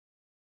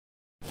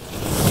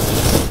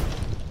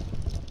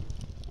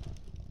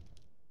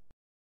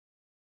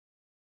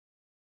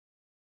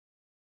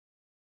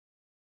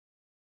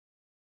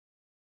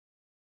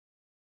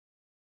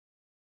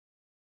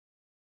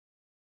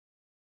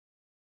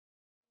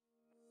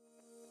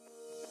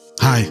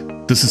Hi,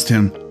 this is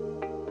Tim.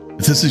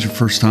 If this is your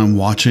first time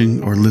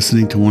watching or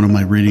listening to one of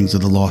my readings of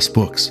the Lost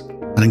Books,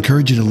 I'd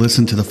encourage you to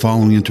listen to the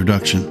following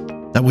introduction.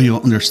 That way you'll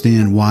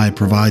understand why I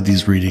provide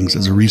these readings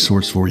as a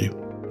resource for you.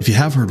 If you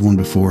have heard one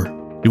before,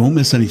 you won't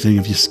miss anything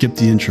if you skip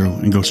the intro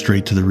and go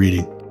straight to the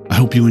reading. I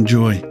hope you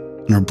enjoy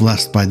and are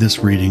blessed by this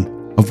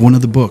reading of one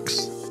of the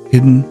books,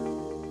 hidden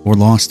or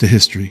lost to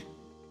history.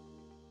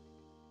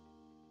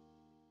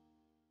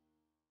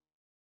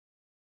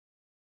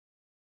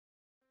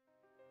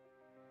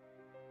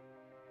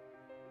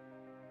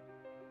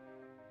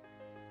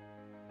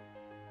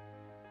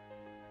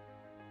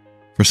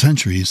 For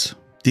centuries,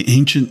 the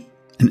ancient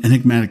and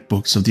enigmatic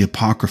books of the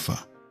apocrypha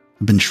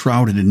have been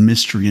shrouded in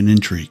mystery and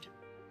intrigue,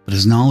 but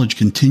as knowledge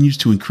continues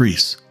to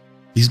increase,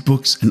 these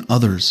books and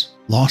others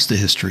lost to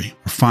history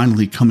are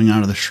finally coming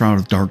out of the shroud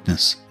of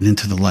darkness and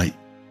into the light.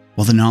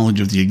 While the knowledge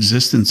of the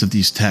existence of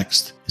these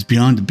texts is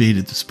beyond debate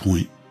at this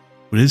point,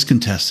 what is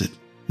contested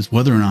is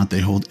whether or not they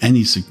hold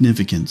any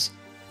significance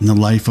in the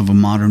life of a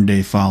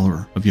modern-day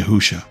follower of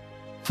Yahusha.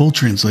 Full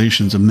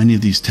translations of many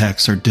of these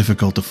texts are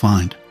difficult to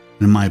find,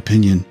 and in my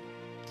opinion,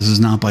 this is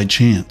not by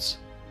chance,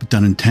 but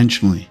done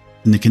intentionally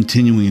in the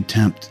continuing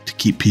attempt to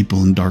keep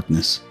people in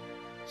darkness.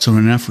 So in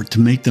an effort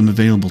to make them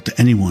available to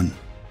anyone,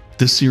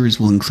 this series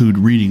will include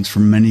readings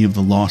from many of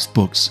the lost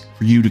books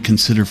for you to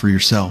consider for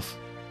yourself.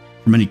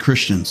 For many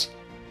Christians,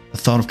 the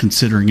thought of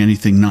considering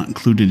anything not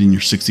included in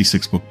your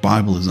 66-book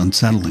Bible is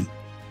unsettling,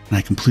 and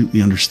I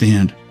completely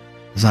understand,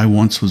 as I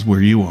once was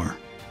where you are.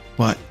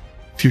 But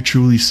if you're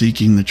truly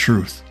seeking the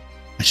truth,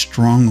 I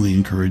strongly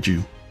encourage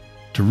you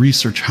to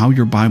research how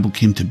your Bible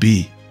came to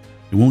be.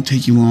 It won't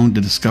take you long to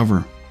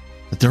discover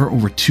that there are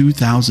over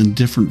 2,000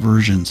 different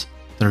versions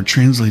that are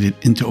translated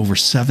into over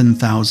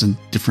 7,000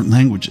 different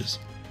languages.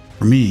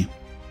 For me,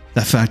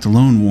 that fact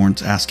alone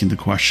warrants asking the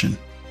question,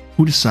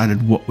 who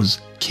decided what was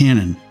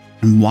canon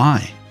and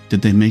why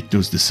did they make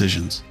those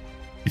decisions?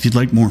 If you'd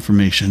like more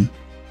information,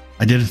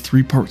 I did a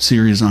 3-part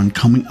series on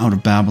coming out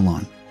of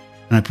Babylon,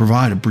 and I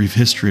provide a brief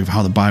history of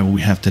how the Bible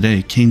we have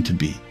today came to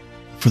be.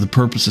 For the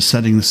purpose of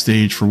setting the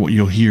stage for what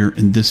you'll hear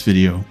in this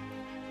video,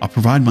 I'll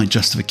provide my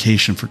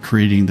justification for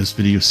creating this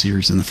video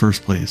series in the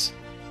first place.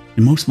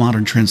 In most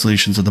modern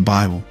translations of the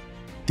Bible,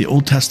 the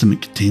Old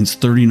Testament contains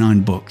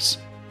 39 books.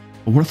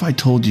 But what if I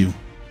told you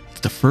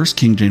that the first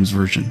King James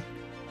Version,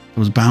 that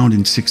was bound in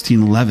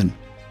 1611,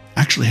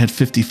 actually had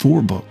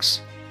 54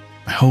 books?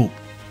 I hope,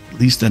 at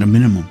least at a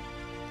minimum,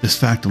 this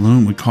fact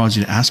alone would cause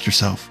you to ask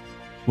yourself,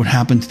 what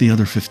happened to the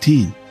other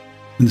 15?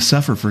 In the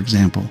CEPHER, for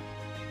example,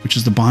 which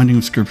is the binding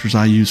of scriptures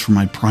I use for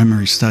my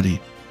primary study,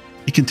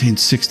 it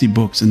contains 60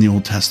 books in the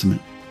Old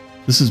Testament.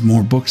 This is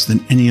more books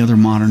than any other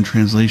modern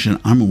translation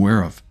I'm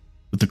aware of,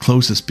 with the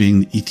closest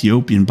being the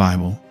Ethiopian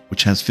Bible,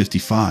 which has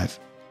 55.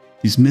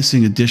 These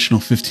missing additional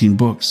 15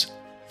 books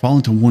fall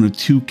into one of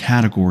two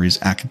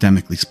categories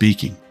academically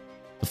speaking.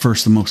 The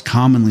first and most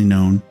commonly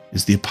known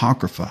is the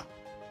apocrypha,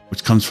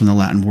 which comes from the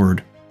Latin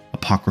word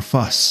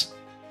apocryphus,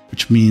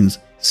 which means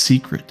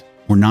secret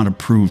or not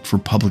approved for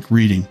public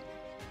reading.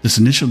 This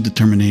initial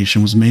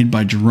determination was made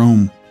by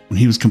Jerome when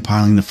he was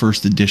compiling the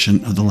first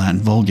edition of the Latin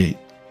Vulgate.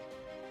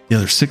 The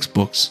other 6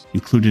 books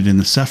included in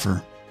the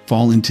CEPHER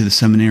fall into the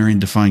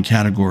seminarian-defined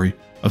category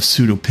of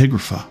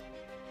pseudepigrapha,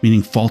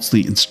 meaning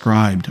falsely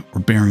inscribed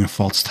or bearing a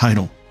false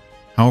title.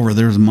 However,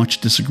 there is much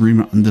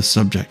disagreement on this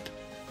subject.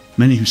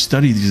 Many who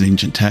study these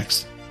ancient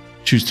texts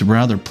choose to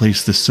rather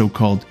place this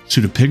so-called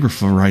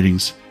pseudepigrapha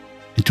writings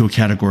into a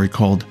category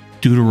called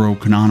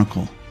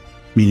deuterocanonical,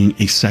 meaning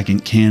a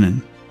second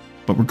canon.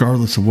 But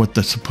regardless of what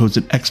the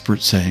supposed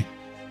experts say,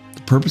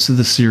 the purpose of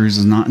this series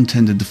is not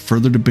intended to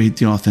further debate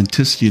the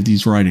authenticity of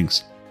these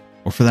writings,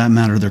 or for that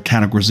matter their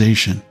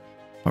categorization,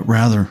 but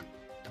rather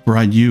to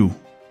provide you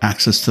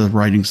access to the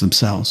writings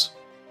themselves,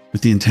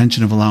 with the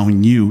intention of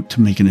allowing you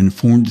to make an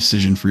informed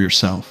decision for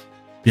yourself.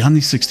 Beyond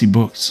these 60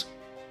 books,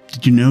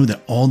 did you know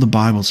that all the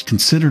Bibles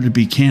considered to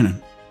be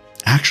canon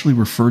actually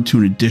refer to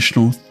an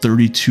additional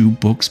 32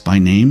 books by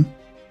name?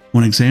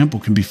 One example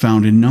can be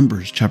found in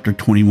Numbers chapter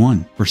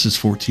 21, verses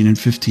 14 and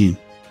 15,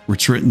 where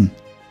it's written,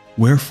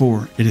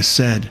 "Wherefore it is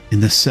said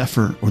in the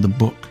CEPHER, or the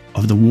book,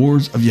 of the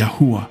wars of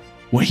Yahuah,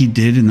 what he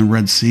did in the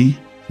Red Sea,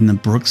 in the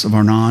brooks of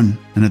Arnon,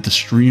 and at the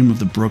stream of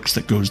the brooks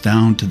that goes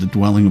down to the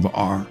dwelling of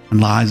Ar,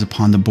 and lies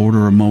upon the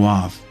border of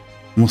Moab."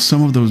 And while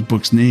some of those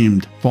books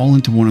named fall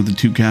into one of the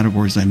two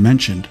categories I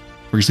mentioned,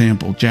 for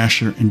example,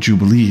 Jasher and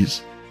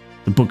Jubilees,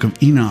 the book of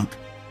Enoch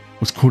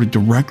was quoted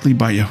directly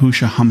by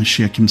Yahusha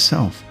HaMashiach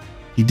himself.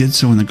 He did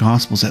so in the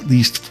Gospels at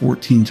least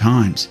 14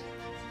 times,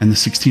 and the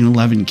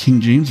 1611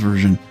 King James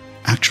Version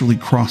actually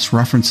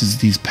cross-references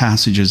these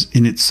passages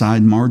in its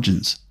side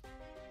margins.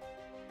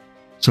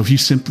 So if you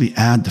simply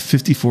add the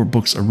 54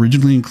 books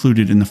originally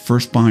included in the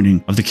first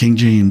binding of the King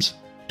James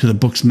to the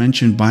books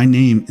mentioned by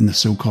name in the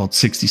so-called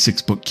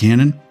 66-book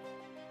canon,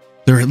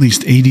 there are at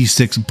least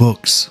 86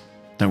 books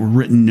that were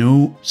written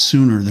no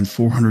sooner than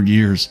 400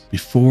 years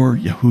before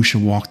Yahusha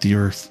walked the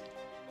earth.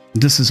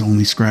 This is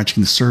only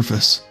scratching the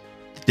surface.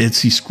 The Dead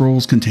Sea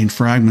Scrolls contain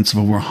fragments of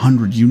over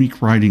 100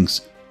 unique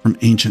writings from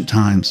ancient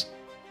times.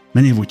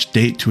 many of which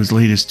date to as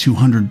late as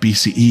 200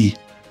 BCE.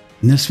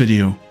 In this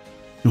video,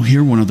 you'll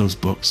hear one of those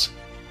books.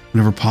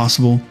 Whenever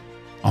possible,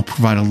 I'll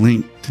provide a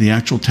link to the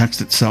actual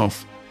text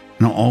itself,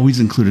 and I'll always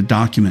include a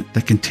document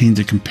that contains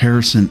a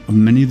comparison of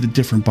many of the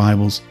different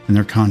Bibles and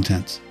their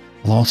contents.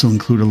 I'll also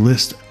include a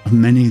list of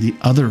many of the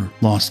other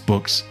lost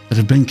books that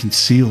have been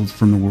concealed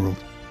from the world.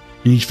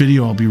 In each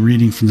video, I'll be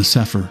reading from the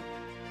CEPHER,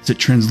 as it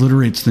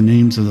transliterates the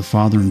names of the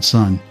Father and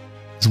Son,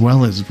 as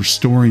well as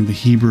restoring the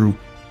Hebrew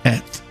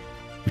et,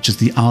 which is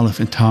the aleph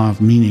and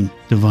tav meaning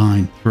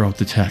divine throughout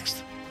the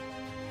text.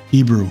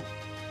 Hebrew,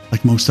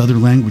 like most other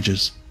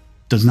languages,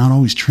 does not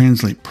always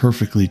translate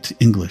perfectly to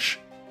English.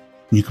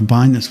 When you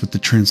combine this with the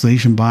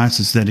translation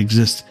biases that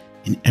exist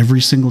in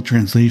every single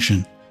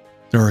translation,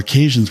 there are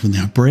occasions when the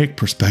Hebraic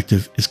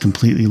perspective is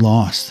completely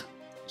lost.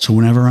 So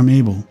whenever I'm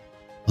able,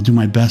 I'll do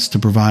my best to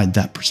provide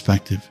that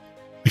perspective.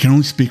 I can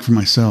only speak for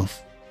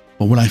myself,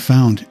 but what I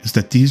found is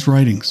that these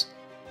writings,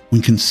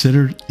 when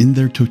considered in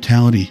their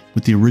totality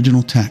with the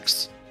original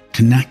texts,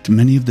 connect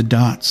many of the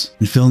dots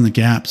and fill in the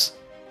gaps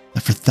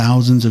that for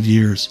thousands of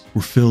years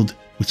were filled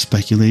with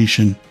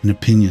speculation and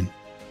opinion.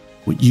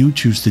 What you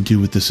choose to do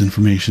with this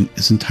information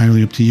is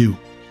entirely up to you.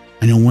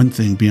 I know one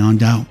thing beyond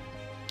doubt: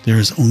 there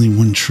is only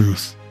one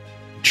truth.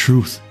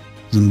 Truth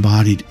is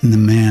embodied in the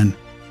man,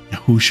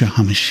 Yahusha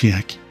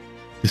HaMashiach.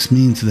 This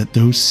means that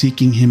those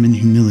seeking him in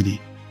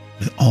humility,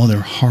 with all their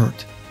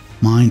heart,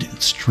 mind,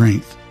 and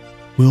strength,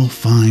 will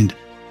find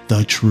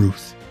the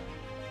truth,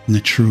 and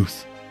the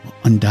truth will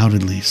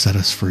undoubtedly set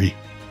us free.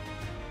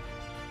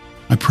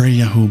 I pray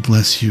Yahuah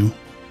bless you,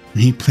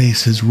 and he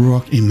place his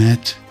Ruach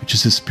Emet, which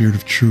is the spirit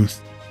of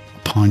truth,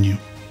 upon you.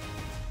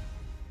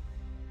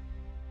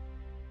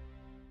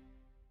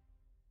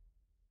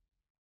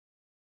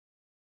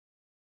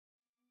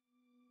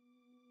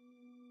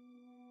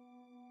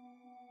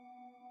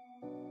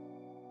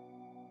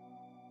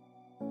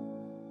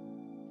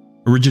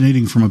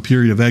 Originating from a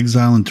period of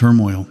exile and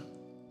turmoil,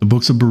 the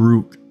books of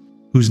Baruk,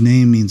 whose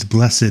name means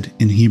blessed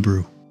in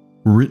Hebrew,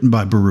 were written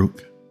by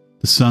Baruk,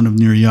 the son of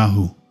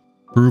Neriyahu.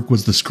 Baruk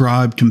was the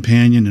scribe,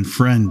 companion, and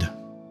friend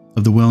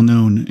of the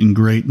well-known and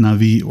great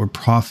Navi or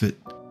prophet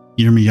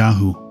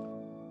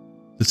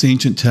Yirmiyahu. This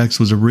ancient text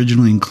was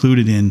originally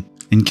included in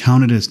and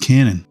counted as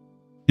canon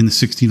in the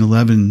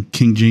 1611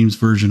 King James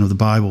Version of the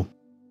Bible.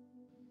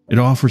 It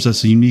offers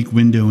us a unique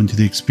window into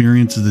the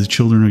experience of the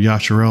children of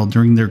Yasharel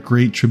during their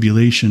great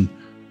tribulation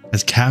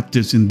as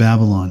captives in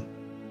Babylon.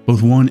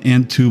 Both 1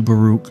 and 2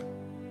 Baruk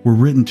were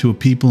written to a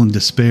people in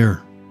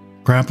despair,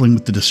 grappling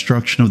with the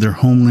destruction of their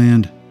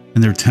homeland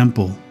and their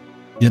temple.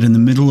 Yet in the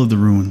middle of the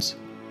ruins,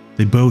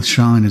 they both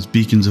shine as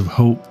beacons of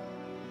hope.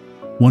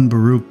 1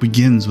 Baruk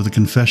begins with a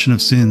confession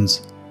of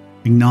sins,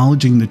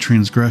 acknowledging the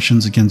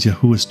transgressions against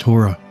Yahuah's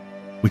Torah,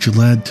 which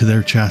led to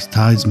their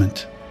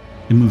chastisement.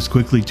 It moves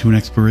quickly to an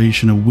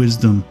exploration of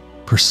wisdom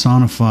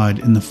personified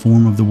in the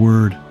form of the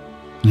Word.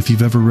 And if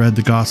you've ever read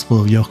the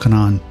Gospel of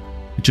Yochanan,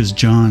 which is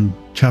John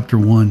chapter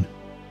 1,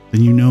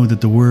 then you know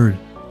that the Word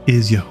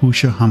is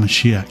Yahusha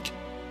HaMashiach.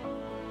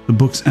 The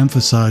books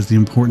emphasize the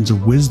importance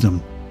of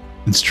wisdom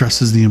and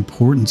stresses the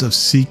importance of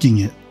seeking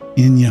it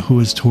in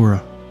Yahuah's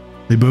Torah.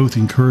 They both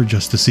encourage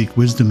us to seek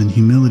wisdom in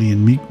humility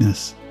and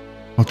meekness,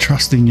 while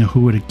trusting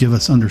Yahuah to give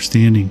us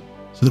understanding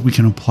so that we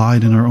can apply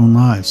it in our own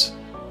lives.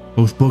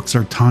 Both books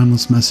are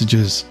timeless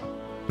messages,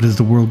 but as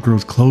the world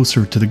grows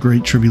closer to the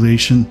Great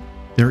Tribulation,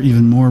 they are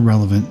even more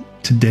relevant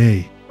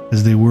today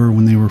as they were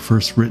when they were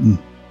first written.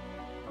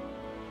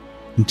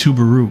 In 2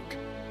 Baruk,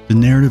 the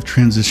narrative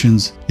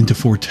transitions into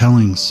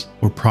foretellings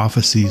or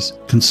prophecies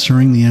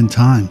concerning the end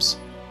times,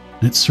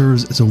 and it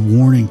serves as a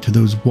warning to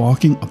those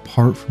walking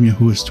apart from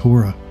Yahuah's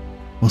Torah,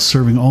 while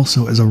serving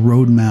also as a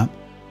roadmap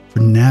for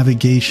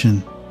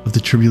navigation of the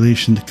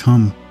tribulation to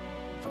come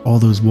for all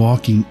those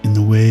walking in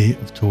the way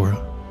of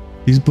Torah.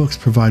 These books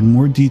provide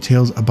more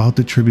details about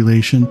the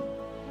tribulation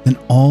than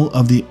all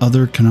of the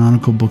other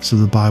canonical books of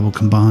the Bible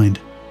combined,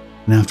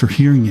 and after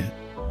hearing it,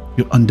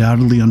 you'll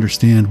undoubtedly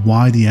understand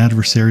why the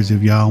adversaries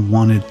of Yah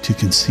wanted to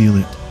conceal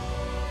it.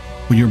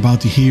 What you're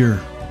about to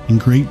hear in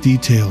great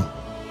detail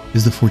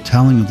is the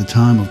foretelling of the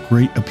time of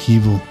great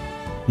upheaval,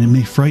 and it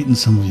may frighten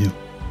some of you,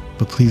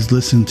 but please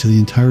listen to the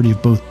entirety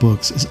of both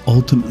books, as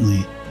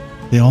ultimately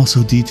they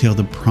also detail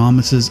the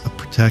promises of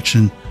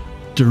protection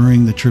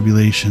during the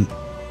tribulation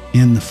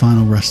and the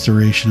final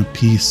restoration of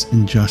peace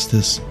and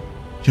justice,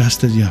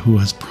 just as Yahuah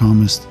has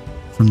promised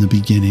from the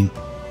beginning.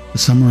 To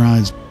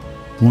summarize,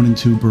 1 and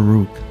 2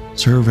 Baruk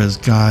serve as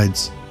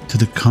guides to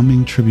the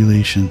coming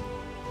tribulation,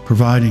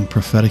 providing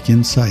prophetic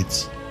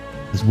insights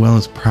as well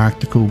as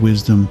practical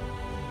wisdom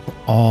for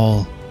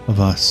all of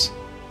us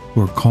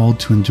who are called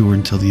to endure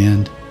until the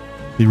end.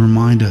 They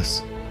remind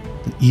us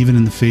that even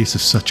in the face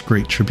of such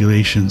great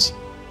tribulations,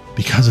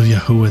 because of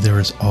Yahuah there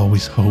is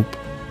always hope,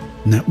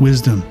 and that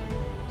wisdom,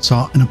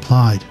 sought and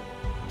applied,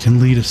 can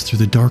lead us through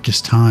the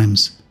darkest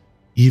times,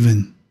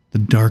 even the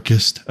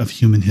darkest of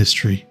human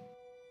history.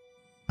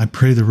 I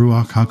pray the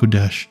Ruach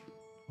HaKodesh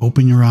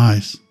open your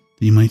eyes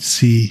that you might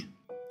see,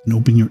 and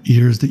open your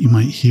ears that you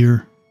might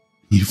hear,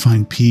 and you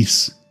find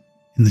peace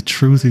in the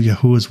truth of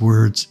Yahuwah's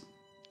words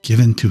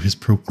given to his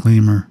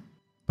proclaimer,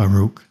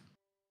 Baruk.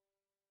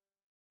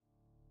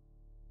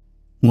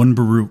 1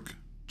 Baruk,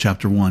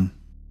 chapter 1.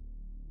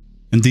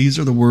 And these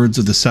are the words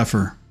of the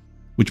CEPHER,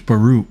 which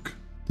Baruk,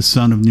 the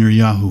son of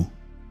Neriyahu,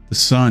 the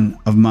son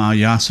of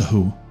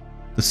Maayasahu,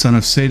 the son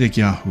of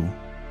Sedekyahu,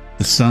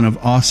 the son of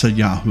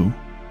Asayahu,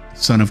 the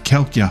son of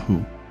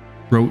Kelkyahu,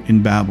 wrote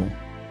in Babel,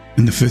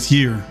 in the 5th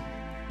year,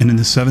 and in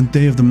the 7th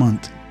day of the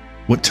month,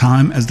 what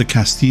time as the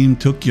Kasdim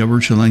took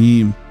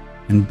Yerushalayim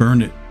and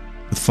burned it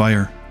with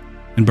fire.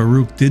 And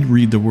Baruk did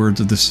read the words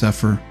of the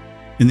CEPHER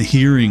in the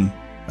hearing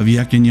of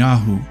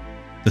Yekhanyahu,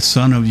 the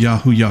son of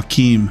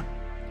Yahuyakim,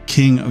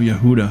 king of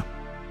Yehudah,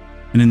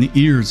 and in the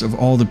ears of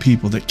all the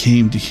people that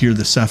came to hear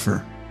the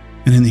CEPHER,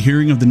 and in the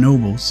hearing of the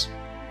nobles,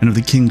 and of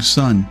the king's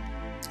son,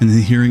 and in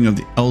the hearing of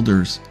the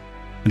elders,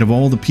 and of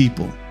all the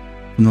people,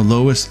 from the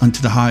lowest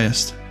unto the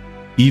highest,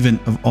 even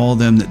of all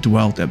them that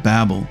dwelt at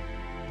Babel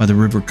by the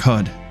river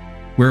Cud.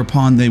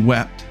 Whereupon they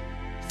wept,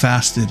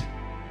 fasted,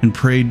 and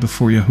prayed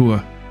before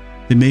Yahuah.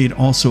 They made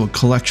also a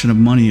collection of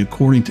money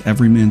according to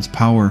every man's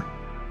power,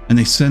 and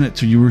they sent it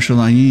to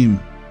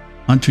Yerushalayim,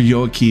 unto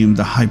Joachim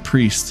the high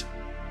priest,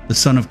 the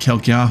son of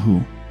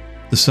Kelkyahu,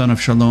 the son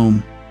of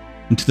Shalom,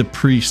 and to the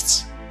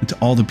priests, and to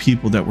all the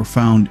people that were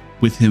found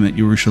with him at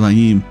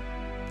Yerushalayim.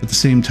 At the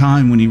same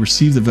time, when he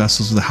received the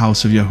vessels of the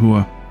house of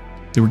Yahuah,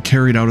 they were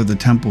carried out of the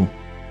temple,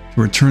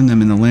 to return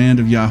them in the land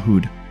of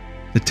Yahud,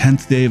 the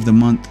 10th day of the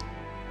month,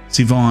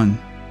 Sivan,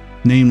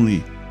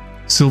 namely,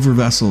 silver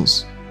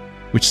vessels,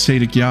 which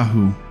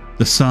Sedekyahu,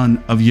 the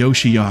son of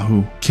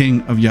Yoshiyahu,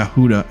 king of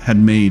Yehudah, had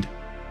made.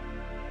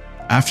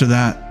 After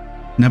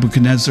that,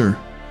 Nebuchadnezzar,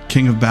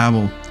 king of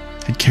Babel,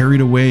 had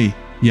carried away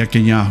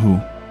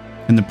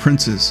Yekhanyahu, and the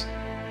princes,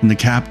 and the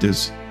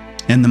captives,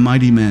 and the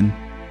mighty men,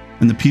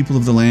 and the people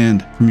of the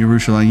land from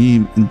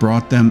Yerushalayim, and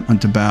brought them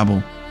unto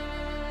Babel.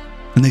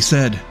 And they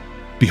said,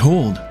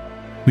 Behold,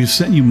 we have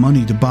sent you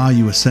money to buy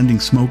you ascending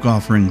smoke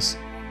offerings,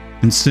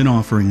 and sin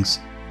offerings,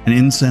 and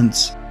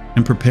incense,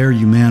 and prepare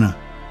you manna,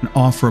 and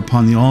offer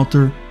upon the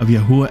altar of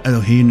Yahuah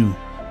Eloheinu,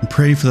 and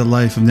pray for the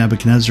life of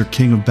Nebuchadnezzar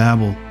king of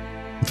Babel,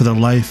 and for the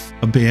life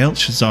of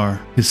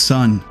Baalshazar his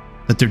son,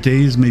 that their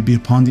days may be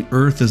upon the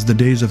earth as the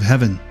days of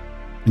heaven.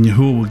 And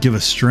Yahuah will give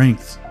us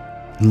strength,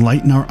 and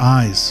lighten our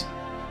eyes,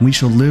 and we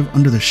shall live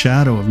under the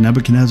shadow of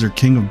Nebuchadnezzar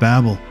king of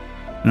Babel,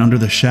 and under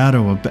the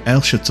shadow of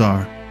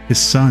Baalshazar his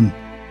son,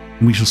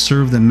 and we shall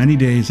serve them many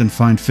days and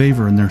find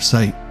favor in their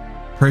sight.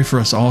 Pray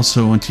for us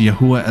also unto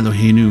Yahuah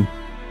Eloheinu,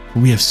 for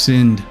we have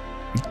sinned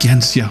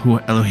against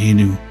Yahuah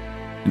Eloheinu,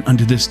 and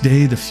unto this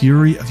day the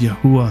fury of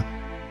Yahuah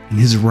and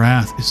his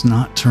wrath is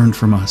not turned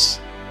from us.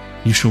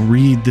 You shall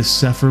read this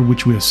CEPHER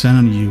which we have sent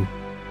unto you,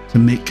 to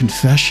make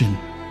confession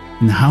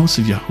in the house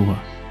of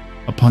Yahuah,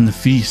 upon the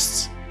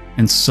feasts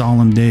and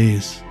solemn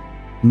days.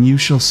 And you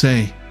shall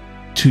say,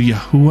 To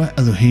Yahuah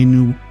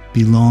Eloheinu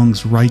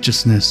belongs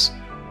righteousness,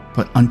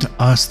 but unto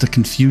us the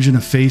confusion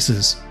of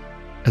faces,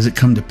 as it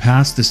come to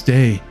pass this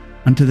day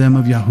unto them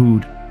of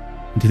Yahud,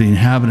 and to the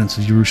inhabitants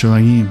of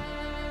Yerushalayim,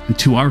 and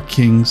to our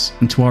kings,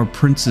 and to our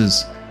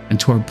princes, and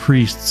to our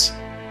priests,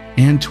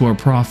 and to our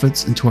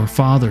prophets, and to our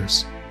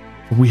fathers.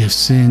 For we have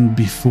sinned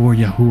before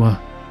Yahuah,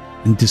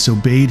 and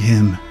disobeyed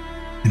him,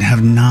 and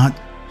have not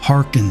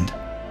hearkened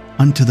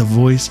unto the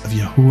voice of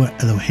Yahuah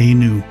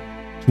Eloheinu,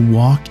 to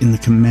walk in the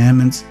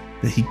commandments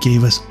that he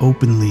gave us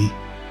openly,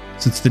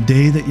 since the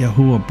day that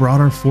Yahuah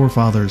brought our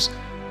forefathers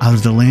out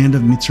of the land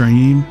of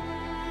Mitzrayim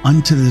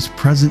unto this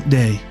present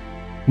day.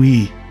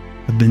 We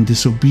have been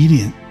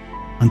disobedient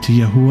unto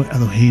Yahuah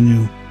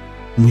Eloheinu,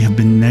 and we have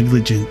been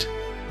negligent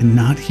in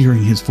not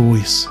hearing his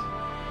voice.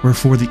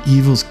 Wherefore the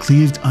evils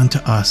cleaved unto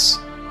us,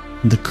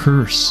 and the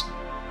curse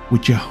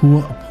which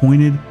Yahuah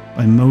appointed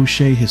by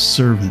Moshe his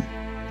servant,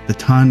 at the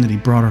time that he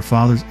brought our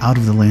fathers out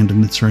of the land of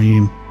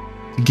Mitzrayim,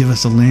 to give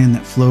us a land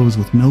that flows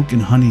with milk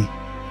and honey,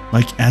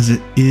 like as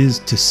it is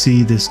to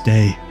see this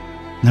day.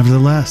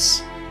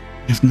 Nevertheless,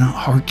 we have not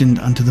hearkened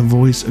unto the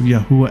voice of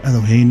Yahuah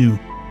Eloheinu,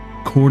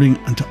 according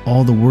unto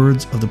all the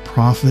words of the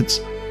prophets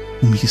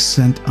whom he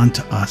sent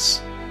unto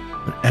us.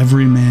 But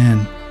every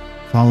man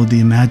followed the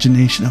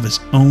imagination of his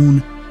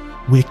own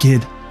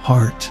wicked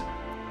heart,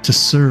 to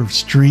serve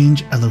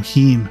strange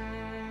Elohim,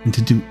 and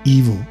to do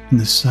evil in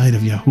the sight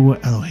of Yahuah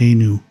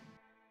Eloheinu.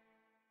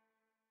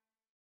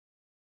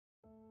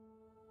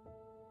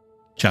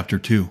 Chapter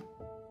 2.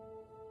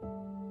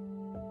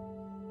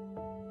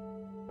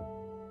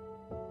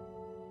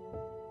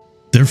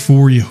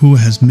 Therefore Yahuah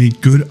has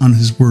made good on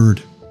his word,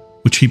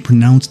 which he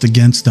pronounced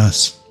against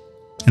us,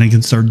 and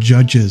against our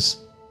judges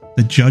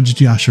that judged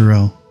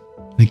Yasharel,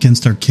 and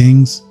against our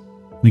kings,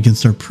 and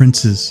against our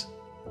princes,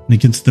 and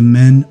against the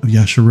men of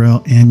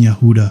Yasharel and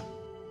Yehudah,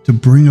 to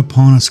bring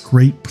upon us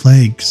great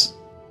plagues,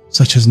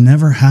 such as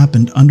never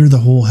happened under the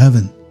whole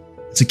heaven,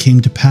 as it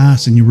came to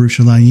pass in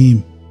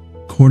Yerushalayim,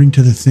 according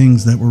to the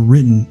things that were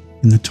written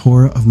in the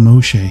Torah of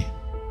Moshe,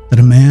 that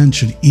a man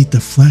should eat the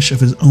flesh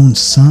of his own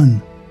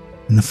son,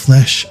 and the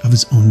flesh of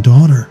his own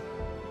daughter.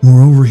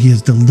 Moreover, he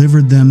has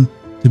delivered them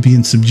to be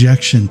in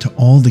subjection to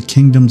all the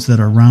kingdoms that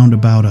are round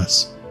about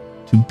us,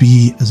 to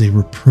be as a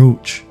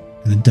reproach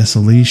and a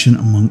desolation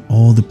among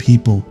all the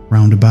people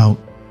round about,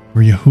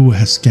 where Yahuah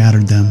has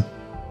scattered them.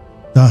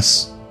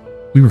 Thus,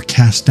 we were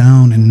cast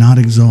down and not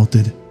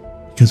exalted,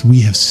 because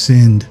we have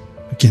sinned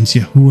against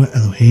Yahuah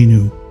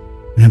Eloheinu,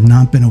 and have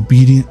not been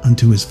obedient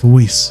unto his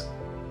voice.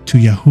 To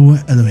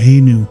Yahuah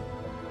Eloheinu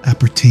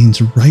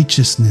appertains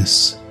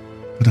righteousness,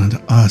 but unto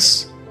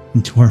us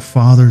and to our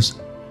fathers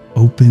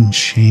open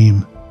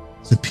shame,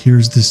 as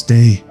appears this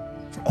day.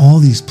 For all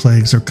these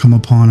plagues are come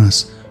upon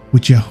us,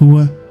 which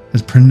Yahuah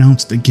has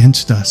pronounced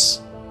against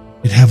us.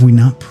 Yet have we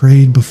not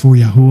prayed before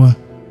Yahuah,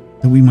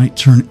 that we might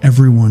turn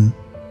everyone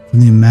from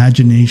the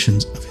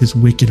imaginations of his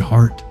wicked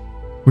heart?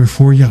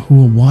 Wherefore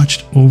Yahuah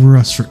watched over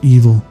us for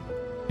evil,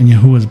 and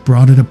Yahuah has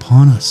brought it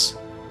upon us.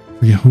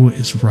 For Yahuah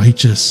is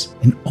righteous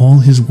in all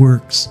his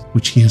works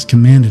which he has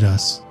commanded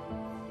us.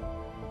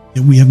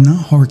 Yet we have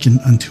not hearkened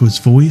unto his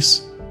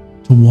voice,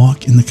 to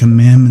walk in the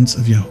commandments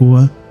of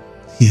Yahuah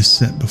he has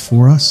set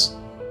before us.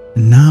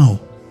 And now,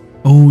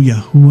 O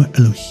Yahuah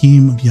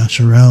Elohim of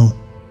Yasharel,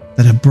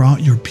 that have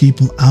brought your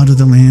people out of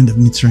the land of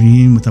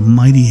Mitzrayim with a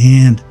mighty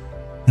hand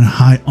and a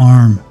high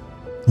arm,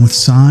 and with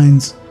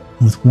signs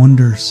and with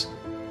wonders,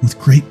 and with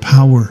great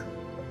power,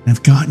 and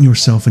have gotten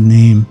yourself a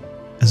name,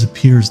 as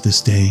appears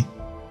this day.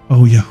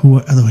 O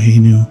Yahuah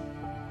Eloheinu,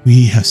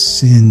 we have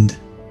sinned,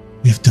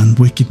 we have done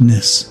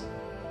wickedness,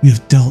 we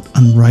have dealt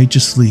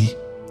unrighteously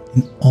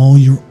in all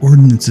your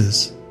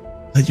ordinances.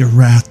 Let your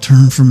wrath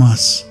turn from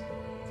us,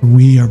 for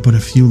we are but a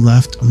few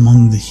left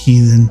among the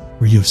heathen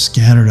where you have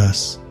scattered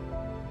us.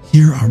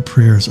 Hear our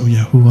prayers, O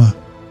Yahuah,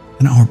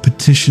 and our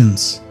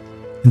petitions,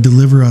 and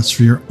deliver us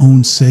for your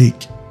own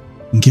sake,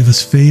 and give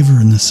us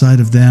favor in the sight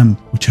of them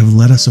which have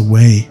led us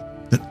away,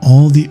 that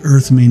all the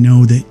earth may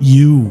know that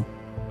you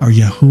are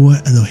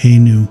Yahuah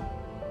Eloheinu,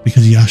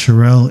 because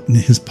Yasharel in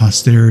his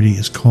posterity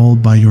is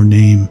called by your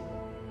name.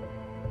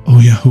 O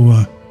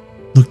Yahuah,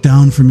 look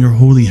down from your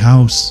holy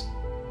house,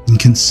 and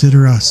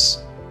consider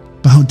us.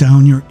 Bow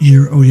down your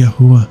ear, O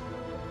Yahuah,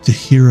 to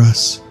hear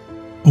us.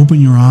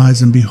 Open your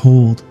eyes and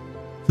behold,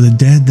 for the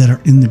dead that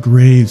are in the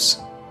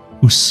graves,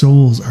 whose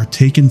souls are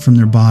taken from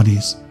their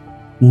bodies,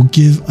 will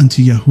give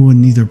unto Yahuah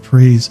neither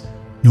praise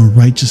nor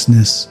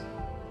righteousness,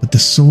 but the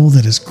soul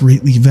that is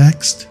greatly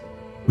vexed,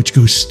 which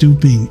goes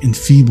stooping and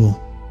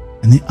feeble,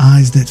 and the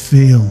eyes that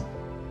fail,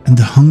 and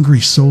the hungry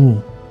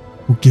soul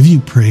will give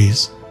you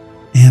praise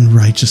and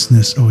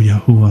righteousness, O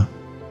Yahuah.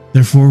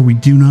 Therefore we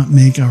do not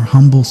make our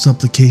humble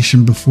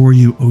supplication before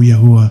you, O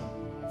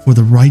Yahuah, for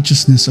the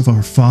righteousness of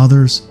our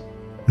fathers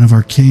and of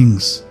our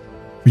kings.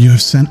 For you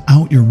have sent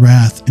out your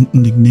wrath and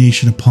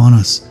indignation upon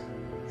us,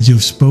 as you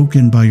have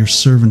spoken by your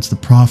servants the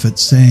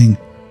prophets, saying,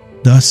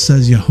 Thus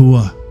says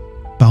Yahuah,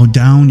 bow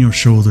down your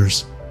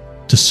shoulders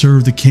to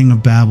serve the king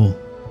of Babel.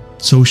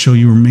 So shall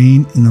you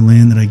remain in the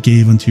land that I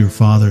gave unto your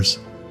fathers.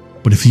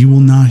 But if you will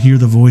not hear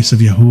the voice of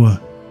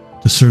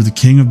Yahuah to serve the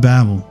king of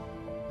Babel,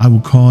 I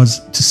will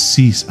cause to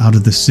cease out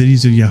of the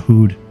cities of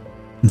Yahud,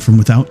 and from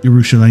without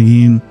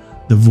Yerushalayim,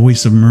 the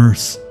voice of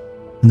mirth,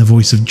 and the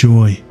voice of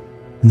joy,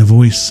 and the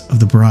voice of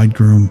the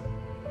bridegroom,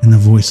 and the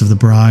voice of the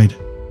bride.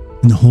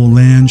 And the whole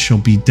land shall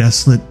be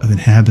desolate of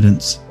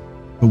inhabitants.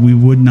 But we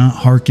would not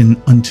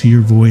hearken unto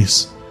your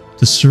voice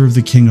to serve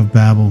the king of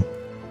Babel.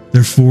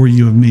 Therefore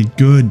you have made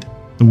good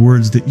the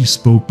words that you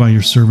spoke by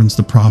your servants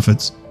the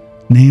prophets,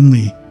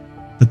 namely,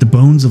 that the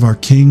bones of our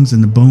kings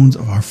and the bones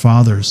of our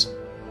fathers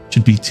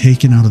should be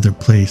taken out of their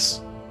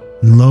place.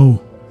 And lo,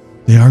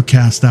 they are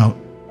cast out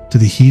to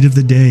the heat of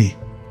the day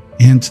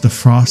and to the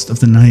frost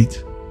of the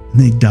night. And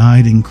they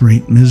died in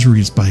great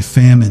miseries by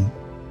famine,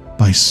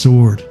 by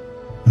sword,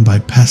 and by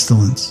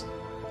pestilence.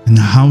 And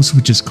the house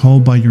which is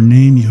called by your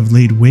name you have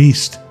laid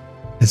waste,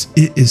 as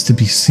it is to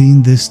be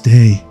seen this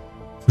day,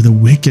 for the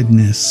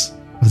wickedness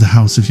of the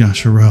house of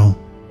Yasharel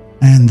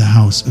and the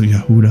house of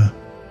Yehudah.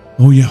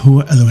 O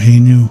Yahuah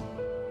Eloheinu,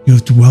 you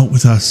have dwelt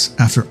with us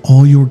after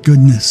all your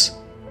goodness,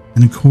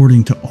 and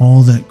according to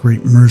all that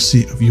great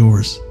mercy of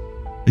yours,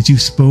 as you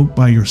spoke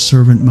by your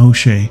servant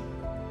Moshe,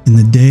 in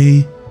the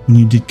day when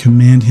you did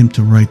command him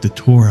to write the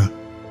Torah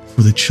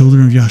for the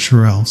children of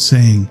Yasharel,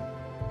 saying,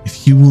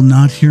 If you will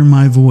not hear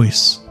my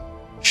voice,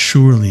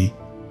 surely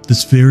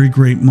this very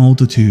great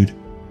multitude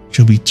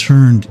shall be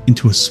turned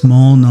into a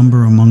small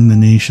number among the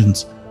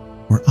nations,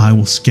 where I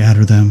will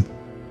scatter them.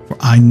 For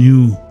I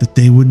knew that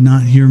they would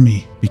not hear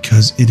me,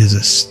 because it is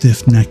a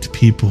stiff-necked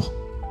people.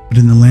 But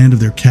in the land of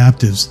their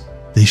captives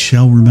they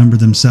shall remember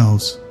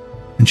themselves,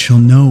 and shall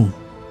know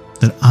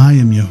that I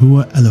am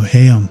Yahuah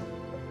Elohim.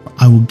 For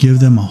I will give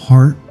them a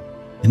heart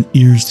and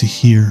ears to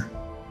hear,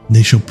 and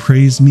they shall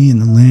praise me in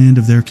the land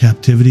of their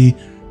captivity,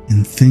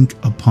 and think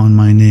upon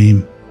my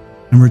name,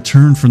 and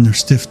return from their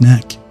stiff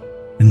neck,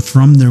 and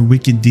from their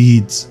wicked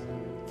deeds.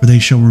 For they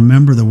shall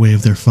remember the way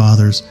of their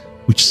fathers,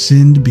 which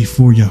sinned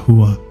before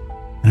Yahuah,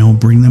 and I will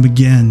bring them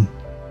again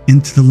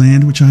into the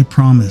land which I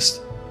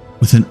promised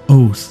with an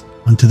oath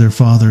unto their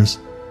fathers,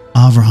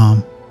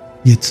 Abraham,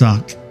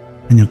 Yitzhak,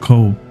 and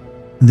Jacob,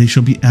 and they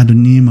shall be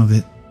Adonim of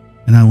it,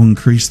 and I will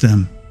increase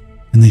them,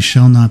 and they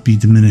shall not be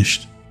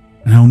diminished.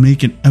 And I will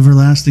make an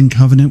everlasting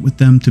covenant with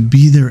them to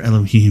be their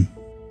Elohim,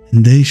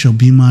 and they shall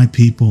be my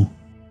people,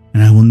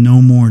 and I will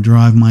no more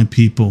drive my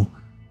people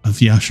of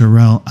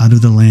Yasharel out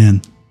of the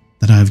land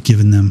that I have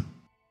given them.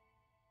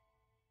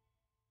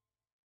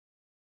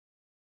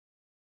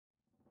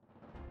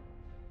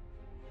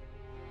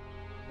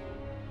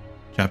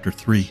 Chapter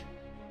 3.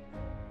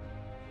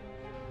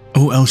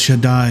 O El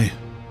Shaddai,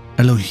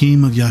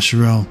 Elohim of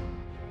Yasharel,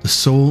 the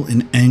soul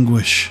in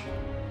anguish,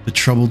 the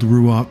troubled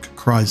Ruach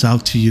cries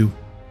out to you,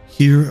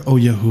 Hear, O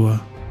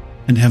Yahuah,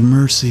 and have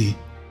mercy.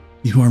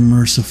 You are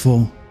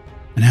merciful,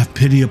 and have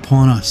pity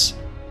upon us,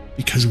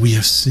 because we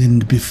have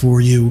sinned before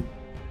you.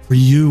 For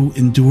you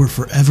endure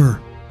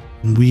forever,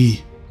 and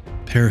we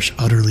perish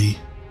utterly.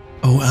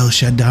 O El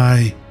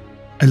Shaddai,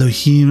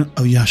 Elohim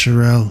of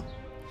Yasharel,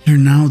 hear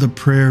now the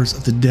prayers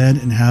of the dead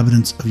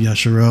inhabitants of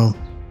Yasharel,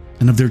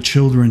 and of their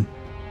children,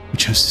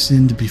 which have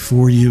sinned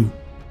before you,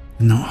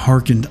 and not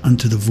hearkened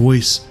unto the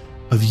voice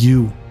of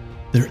you,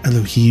 their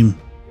Elohim,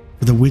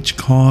 for the which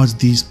cause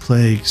these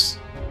plagues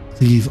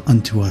cleave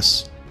unto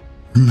us.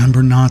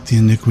 Remember not the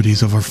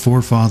iniquities of our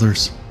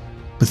forefathers,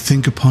 but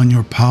think upon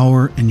your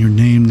power and your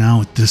name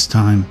now at this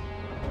time.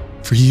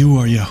 For you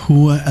are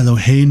Yahuah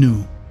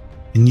Eloheinu,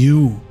 and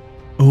you,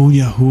 O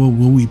Yahuah,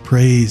 will we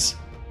praise.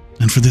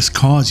 And for this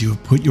cause you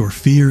have put your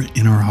fear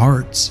in our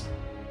hearts,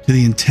 to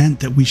the intent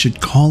that we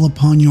should call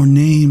upon your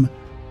name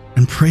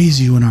and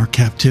praise you in our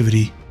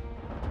captivity.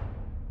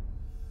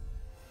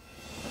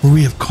 For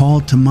we have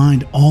called to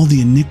mind all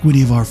the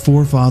iniquity of our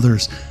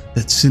forefathers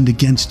that sinned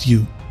against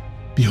you.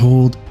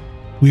 Behold,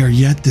 we are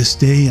yet this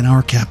day in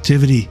our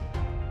captivity,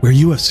 where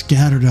you have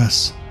scattered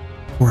us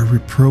for a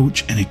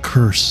reproach and a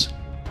curse,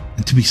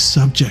 and to be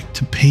subject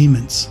to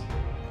payments,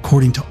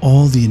 according to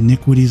all the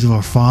iniquities of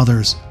our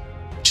fathers,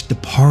 which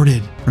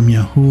departed from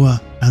Yahuah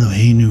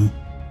Eloheinu.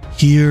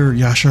 Hear,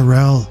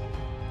 Yasharel,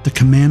 the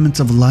commandments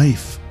of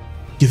life.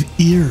 Give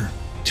ear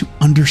to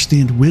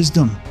understand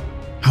wisdom.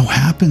 How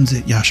happens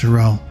it,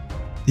 Yasharel,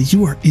 that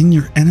you are in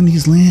your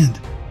enemy's land,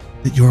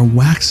 that you are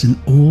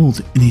waxen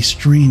old in a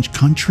strange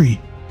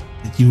country,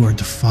 that you are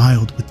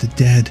defiled with the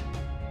dead,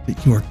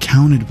 that you are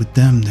counted with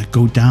them that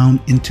go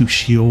down into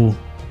Sheol?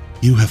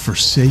 You have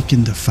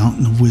forsaken the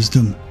fountain of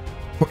wisdom.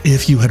 For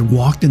if you had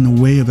walked in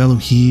the way of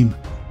Elohim,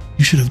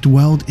 you should have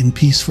dwelled in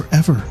peace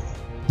forever.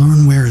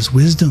 Learn where is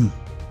wisdom,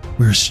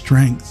 where is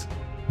strength,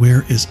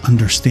 where is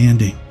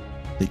understanding,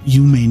 that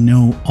you may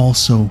know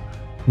also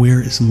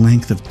where is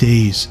length of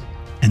days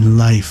and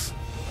life,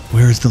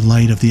 where is the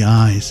light of the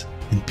eyes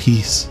and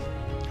peace.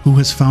 Who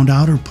has found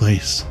out her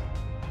place,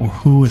 or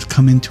who has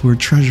come into her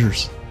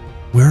treasures?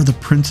 Where are the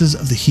princes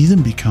of the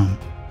heathen become,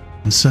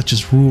 and such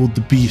as ruled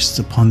the beasts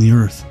upon the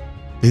earth?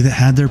 They that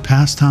had their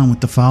pastime with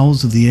the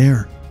fowls of the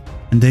air,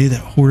 and they that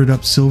hoarded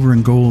up silver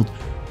and gold,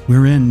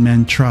 wherein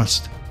men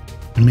trust,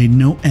 and made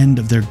no end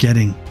of their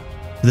getting.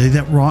 For they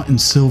that wrought in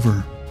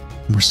silver,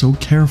 and were so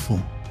careful,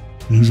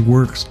 and whose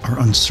works are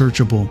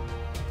unsearchable,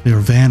 they are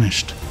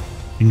vanished,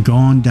 and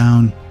gone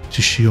down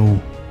to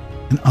Sheol,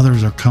 and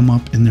others are come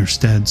up in their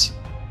steads.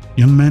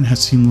 Young men have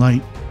seen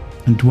light,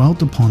 and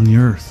dwelt upon the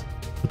earth,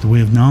 but the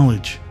way of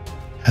knowledge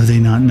have they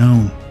not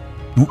known,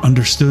 nor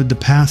understood the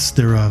paths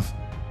thereof,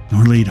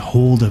 nor laid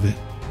hold of it.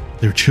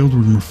 Their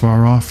children were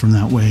far off from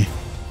that way.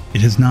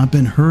 It has not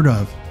been heard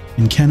of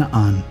in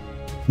Canaan,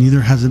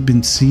 neither has it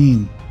been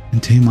seen in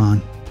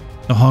Teman.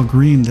 The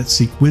Hagrim that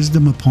seek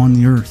wisdom upon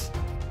the earth,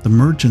 the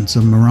merchants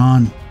of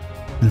Meron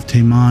and of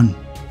Teman,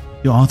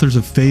 the authors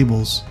of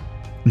fables,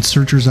 and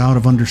searchers out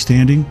of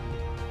understanding,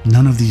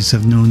 none of these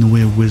have known the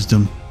way of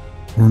wisdom,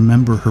 or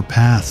remember her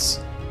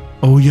paths.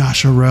 O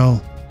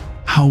Yasharel,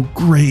 how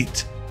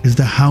great is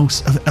the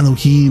house of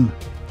Elohim,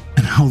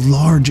 and how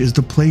large is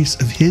the place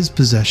of his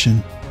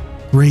possession,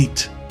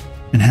 great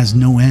and has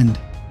no end,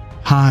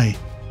 high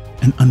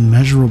and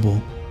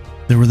unmeasurable.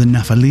 There were the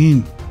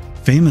Nephilim,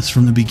 famous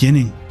from the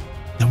beginning,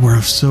 that were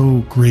of so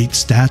great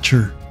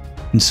stature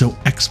and so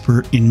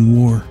expert in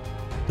war.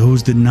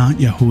 Those did not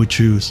Yahuah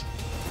choose,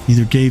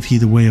 neither gave he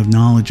the way of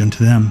knowledge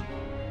unto them.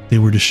 They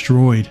were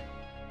destroyed,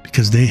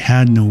 because they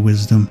had no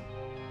wisdom,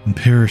 and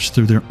perished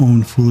through their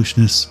own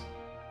foolishness.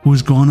 Who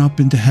has gone up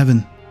into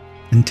heaven,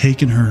 and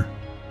taken her,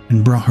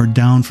 and brought her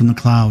down from the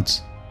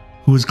clouds?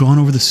 Who has gone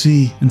over the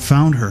sea, and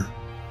found her,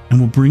 and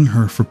will bring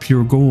her for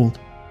pure gold?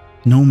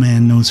 No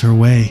man knows her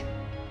way,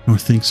 nor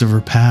thinks of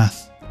her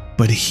path,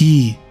 but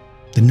he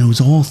that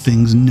knows all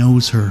things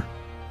knows her,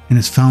 and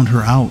has found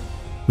her out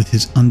with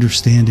his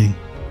understanding.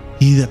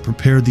 He that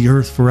prepared the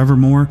earth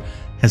forevermore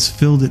has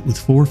filled it with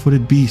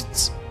four-footed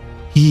beasts.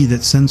 He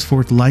that sends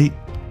forth light,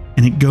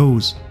 and it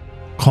goes,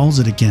 calls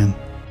it again,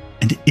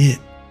 and it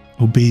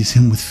obeys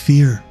him with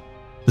fear.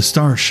 The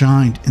stars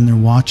shined in their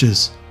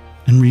watches,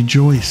 and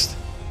rejoiced.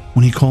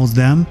 When he calls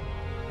them,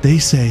 they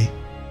say,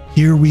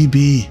 Here we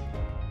be.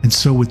 And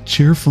so with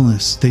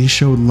cheerfulness they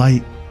showed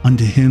light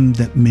unto him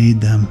that made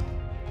them.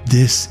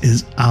 This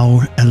is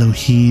our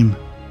Elohim,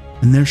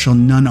 and there shall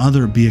none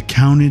other be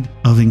accounted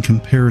of in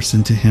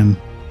comparison to him.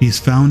 He has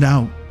found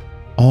out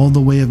all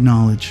the way of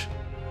knowledge,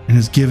 and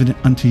has given it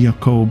unto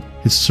Jacob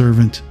his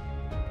servant,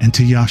 and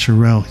to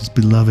Yasharel his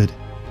beloved.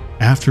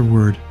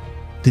 Afterward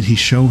did he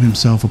show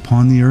himself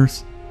upon the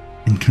earth,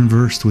 and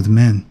conversed with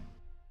men.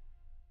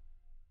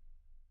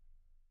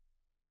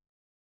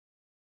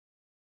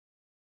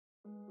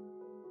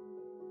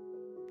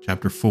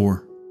 Chapter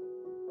 4.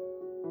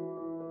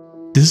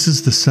 This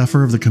is the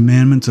CEPHER of the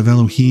commandments of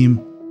Elohim,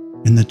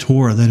 and the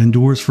Torah that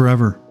endures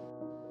forever.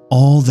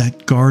 All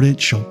that guard it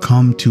shall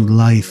come to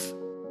life,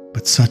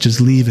 but such as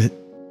leave it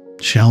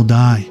shall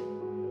die.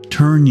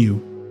 Turn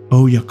you,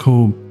 O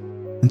Jacob,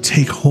 and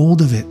take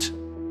hold of it.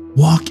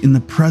 Walk in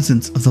the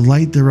presence of the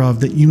light thereof,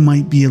 that you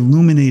might be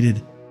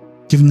illuminated.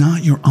 Give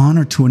not your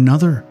honor to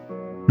another,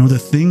 nor the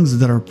things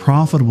that are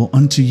profitable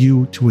unto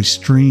you to a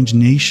strange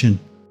nation.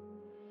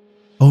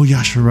 O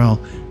Yasharel,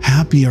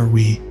 happy are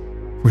we,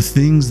 for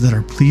things that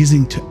are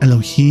pleasing to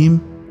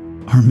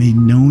Elohim are made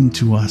known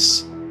to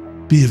us.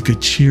 Be of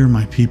good cheer,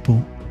 my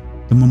people,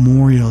 the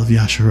memorial of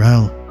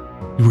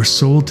Yasharel. You were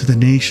sold to the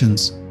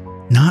nations,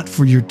 not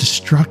for your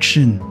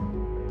destruction,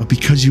 but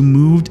because you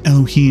moved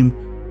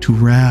Elohim to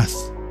wrath.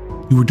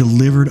 You were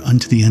delivered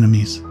unto the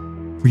enemies,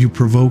 for you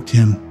provoked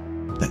him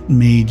that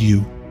made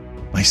you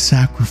by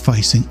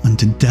sacrificing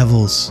unto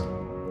devils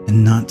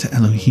and not to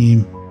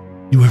Elohim.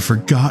 You have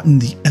forgotten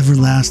the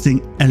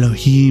everlasting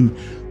Elohim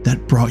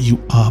that brought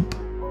you up.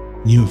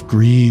 You have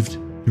grieved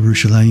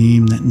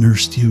Yerushalayim that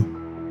nursed you.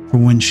 For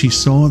when she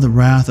saw the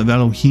wrath of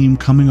Elohim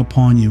coming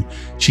upon you,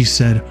 she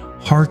said,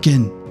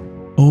 Hearken,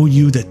 O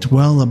you that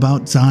dwell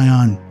about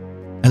Zion.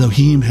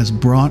 Elohim has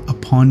brought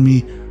upon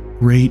me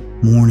great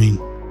mourning.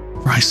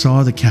 For I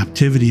saw the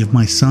captivity of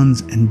my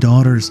sons and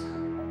daughters,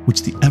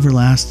 which the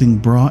everlasting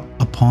brought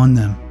upon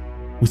them.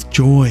 With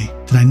joy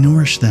did I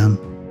nourish them,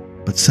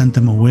 but sent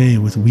them away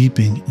with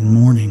weeping and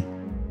mourning.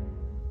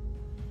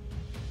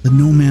 Let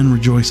no man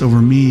rejoice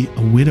over me,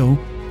 a widow,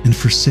 and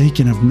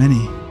forsaken of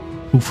many,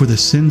 who for the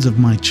sins of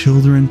my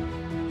children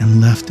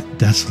am left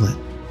desolate,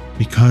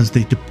 because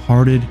they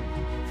departed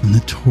from the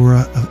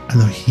Torah of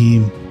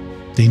Elohim.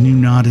 They knew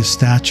not his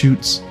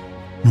statutes,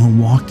 nor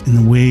walked in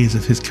the ways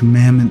of his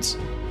commandments,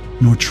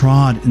 nor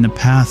trod in the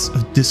paths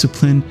of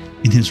discipline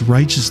in his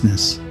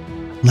righteousness.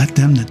 Let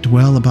them that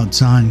dwell about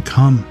Zion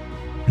come,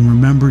 and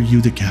remember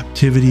you the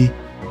captivity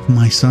of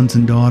my sons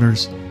and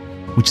daughters,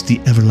 which the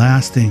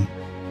everlasting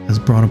has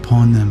brought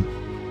upon them.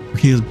 For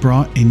he has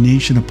brought a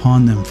nation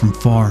upon them from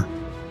far,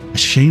 a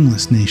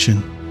shameless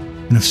nation,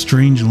 and of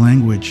strange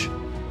language,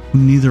 who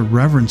neither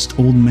reverenced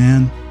old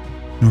man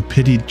nor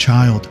pitied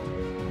child.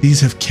 These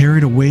have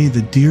carried away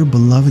the dear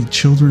beloved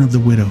children of the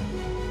widow,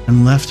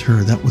 and left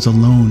her that was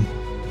alone,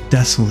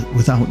 desolate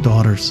without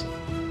daughters.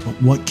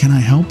 But what can I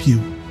help you?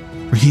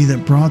 For he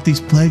that brought these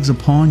plagues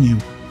upon you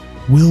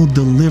will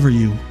deliver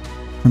you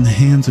from the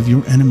hands of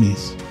your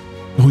enemies.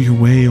 Go your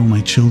way, O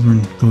my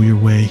children, go your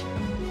way.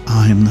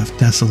 I am left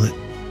desolate.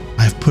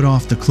 I have put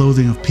off the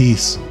clothing of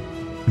peace,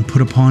 and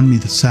put upon me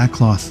the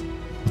sackcloth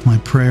of my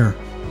prayer.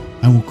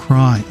 I will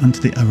cry unto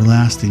the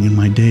everlasting in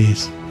my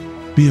days.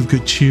 Be of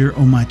good cheer,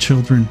 O my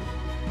children.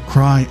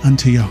 Cry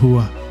unto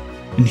Yahuah,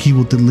 and he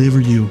will deliver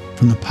you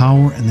from the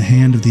power and the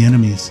hand of the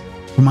enemies.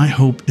 For my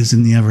hope is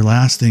in the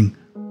everlasting,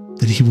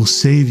 that he will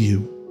save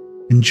you.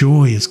 And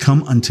joy is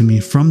come unto me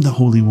from the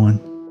Holy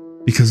One,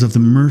 because of the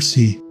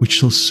mercy which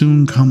shall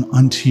soon come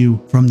unto you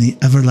from the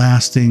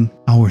everlasting,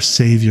 our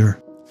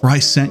Savior. For I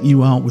sent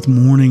you out with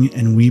mourning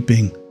and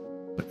weeping,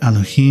 but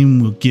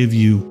Elohim will give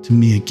you to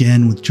me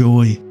again with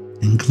joy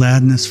and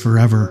gladness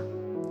forever.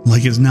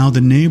 Like as now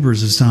the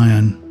neighbors of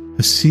Zion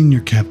have seen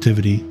your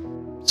captivity,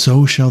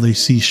 so shall they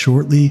see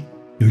shortly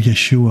your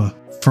Yeshua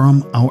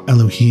from our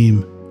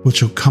Elohim, which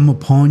shall come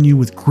upon you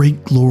with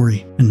great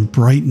glory and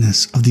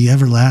brightness of the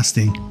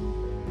everlasting.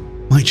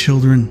 My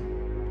children,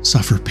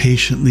 suffer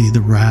patiently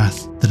the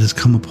wrath that has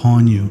come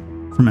upon you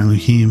from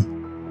Elohim.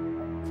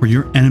 For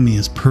your enemy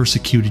has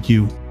persecuted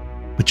you,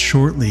 but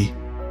shortly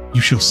you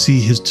shall see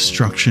his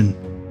destruction,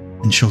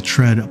 and shall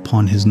tread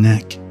upon his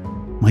neck.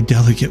 My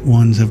delicate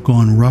ones have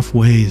gone rough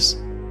ways,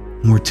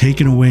 and were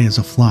taken away as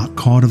a flock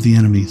caught of the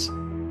enemies.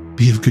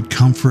 Be of good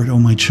comfort, O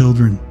my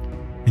children,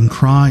 and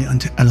cry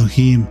unto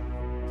Elohim,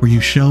 for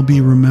you shall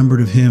be remembered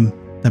of him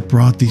that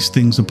brought these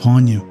things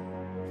upon you.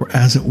 For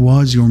as it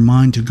was your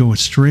mind to go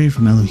astray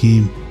from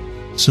Elohim,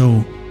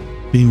 so,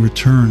 being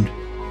returned,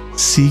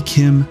 seek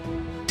him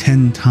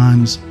 10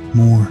 times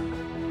more.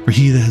 For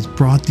he that has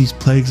brought these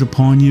plagues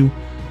upon you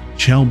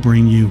shall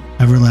bring you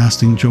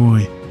everlasting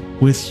joy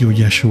with your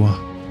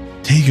Yeshua.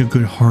 Take a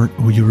good heart,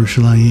 O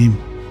Yerushalayim,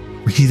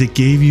 for he that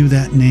gave you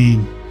that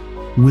name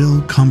will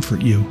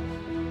comfort you.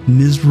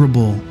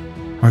 Miserable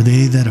are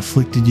they that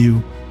afflicted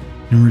you,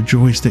 and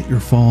rejoiced at your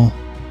fall.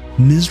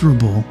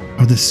 Miserable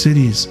are the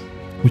cities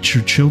which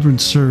your children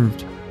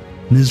served.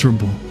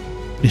 Miserable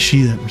is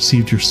she that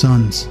received your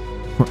sons.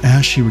 For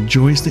as she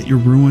rejoiced at your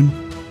ruin,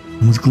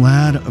 and was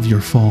glad of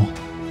your fall,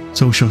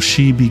 so shall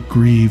she be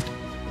grieved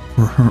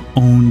for her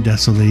own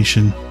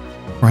desolation.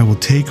 For I will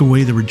take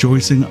away the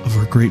rejoicing of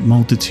her great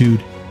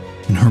multitude,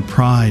 and her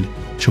pride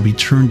shall be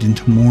turned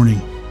into mourning.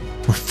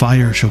 For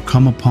fire shall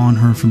come upon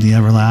her from the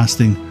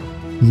everlasting,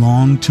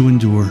 long to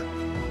endure,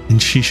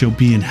 and she shall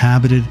be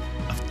inhabited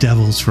of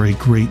devils for a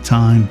great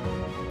time.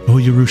 O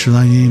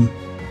Yerushalayim,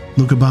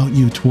 look about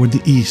you toward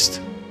the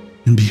east,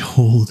 and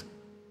behold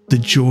the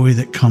joy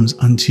that comes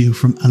unto you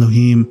from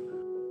Elohim.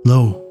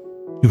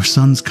 Lo, your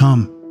sons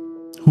come,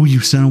 who you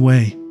sent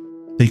away.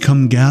 They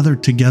come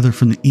gathered together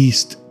from the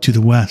east to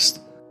the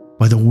west,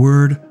 by the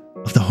word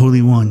of the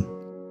Holy One,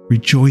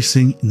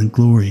 rejoicing in the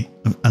glory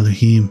of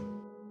Elohim.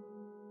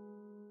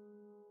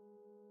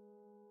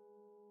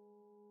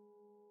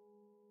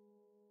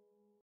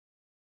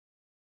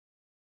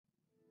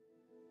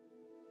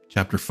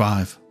 Chapter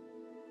 5.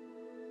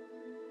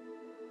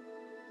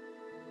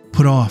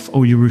 Put off,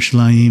 O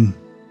Yerushalayim,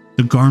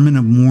 the garment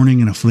of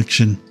mourning and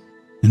affliction,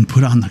 and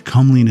put on the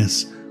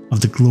comeliness of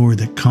the glory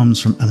that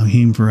comes from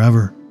Elohim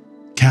forever.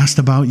 Cast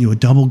about you a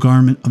double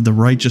garment of the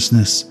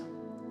righteousness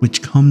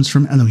which comes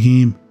from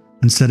Elohim,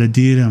 and set a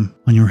diadem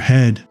on your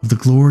head of the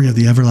glory of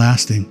the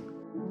everlasting.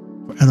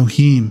 For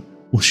Elohim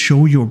will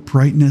show your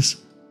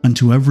brightness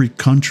unto every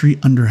country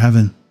under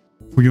heaven.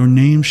 For your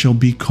name shall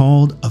be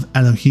called of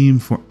Elohim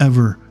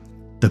forever,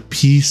 the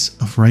peace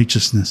of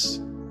righteousness,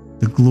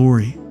 the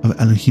glory of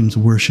Elohim's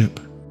worship.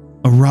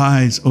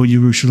 Arise, O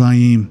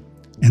Yerushalayim,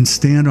 and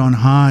stand on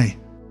high,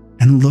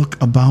 and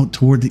look about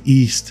toward the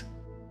east.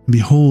 And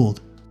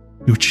behold,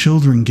 your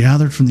children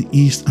gathered from the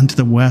east unto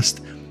the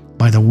west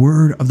by the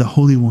word of the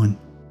Holy One,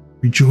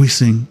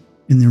 rejoicing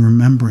in the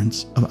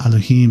remembrance of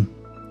Elohim.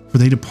 For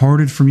they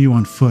departed from you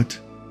on foot,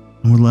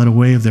 and were led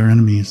away of their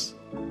enemies.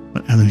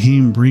 But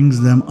Elohim brings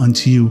them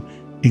unto you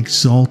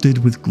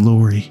exalted with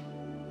glory,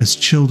 as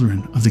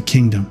children of the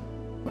kingdom.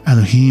 For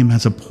Elohim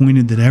has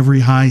appointed that every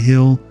high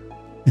hill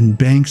and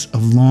banks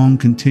of long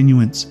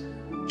continuance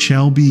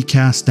shall be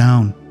cast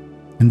down,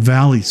 and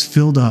valleys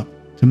filled up,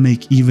 to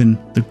make even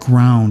the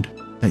ground,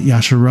 that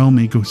Yasharel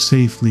may go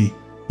safely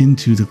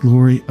into the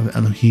glory of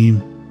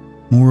Elohim.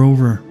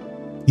 Moreover,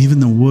 even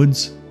the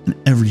woods and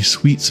every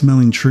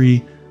sweet-smelling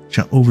tree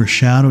shall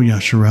overshadow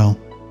Yasharel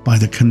by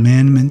the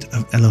commandment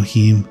of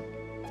Elohim.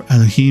 For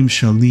Elohim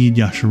shall lead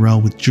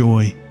Yasharel with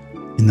joy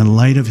in the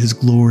light of his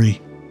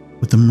glory,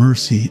 with the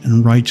mercy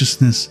and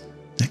righteousness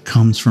that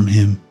comes from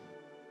him.